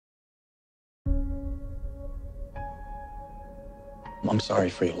I'm sorry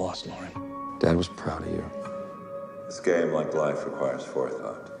for your loss, Lauren. Dad was proud of you. This game, like life, requires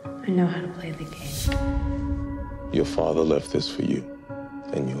forethought. I know how to play the game. Your father left this for you,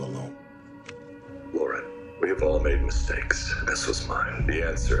 and you alone. Lauren, we have all made mistakes. This was mine. The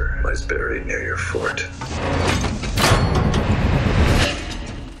answer lies buried near your fort.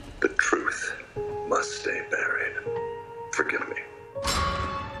 The truth must stay buried. Forgive me.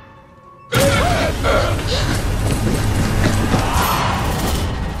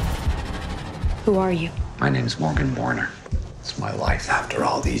 Who are you? My name's Morgan Warner. It's my life after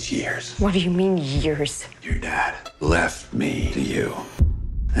all these years. What do you mean, years? Your dad left me to you.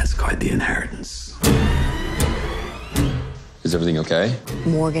 That's quite the inheritance. Is everything okay?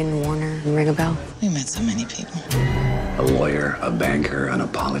 Morgan Warner, ring a bell? We met so many people. A lawyer, a banker, and a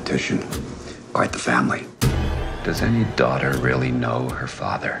politician. Quite the family. Does any daughter really know her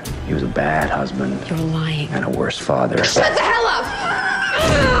father? He was a bad husband. You're lying. And a worse father. Shut the hell up!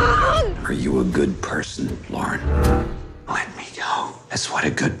 Are you a good person, Lauren? Let me go. That's what a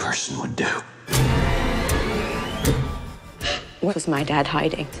good person would do. What was my dad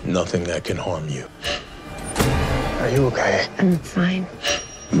hiding? Nothing that can harm you. Are you okay? I'm fine.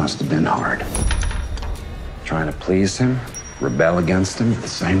 It must have been hard. Trying to please him, rebel against him at the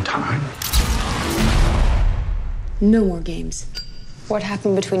same time. No more games. What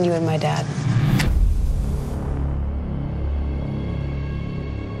happened between you and my dad?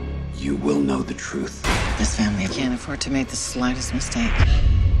 You will know the truth. This family can't afford to make the slightest mistake.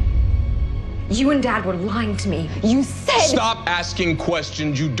 You and Dad were lying to me. You said... Stop asking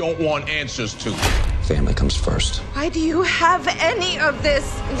questions you don't want answers to. Family comes first. Why do you have any of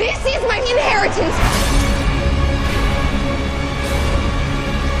this? This is my inheritance!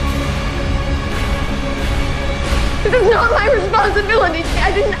 This is not my responsibility.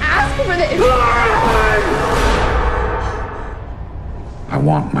 I didn't ask for this. I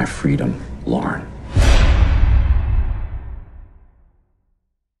want my freedom, Lauren.